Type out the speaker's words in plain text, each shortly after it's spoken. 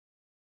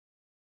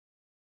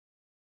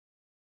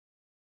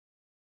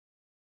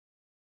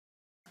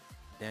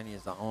Danny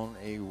is on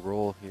a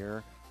roll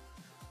here.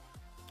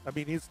 I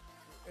mean, he's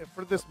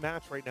for this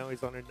match right now.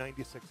 He's on a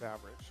 96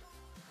 average.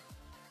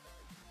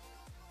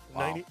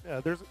 Wow. 90.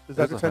 Is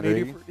that a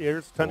 1080?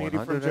 There's 1080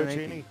 for Joe 180.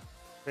 Chaney.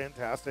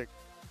 Fantastic.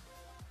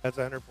 That's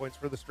 100 points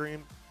for the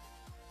stream.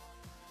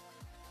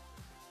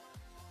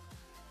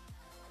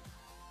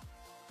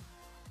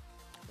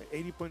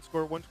 Okay, 80-point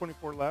score,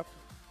 124 left.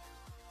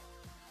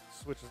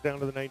 Switches down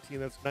to the 19.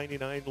 That's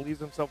 99.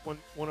 Leaves himself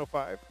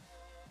 105.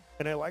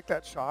 And I like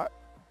that shot.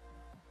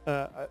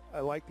 I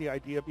like the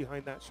idea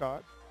behind that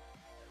shot.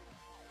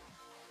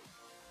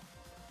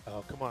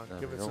 Oh, come on.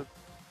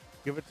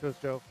 Give it to us,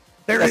 Joe.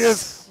 There it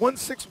is.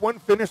 161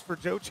 finish for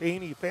Joe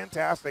Chaney.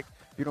 Fantastic.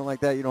 If you don't like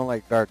that, you don't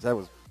like darts. That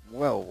was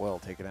well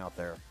taken out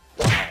there.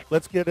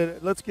 Let's get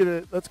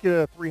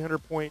a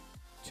 300 point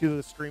to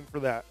the stream for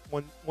that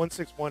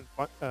 161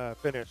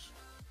 finish.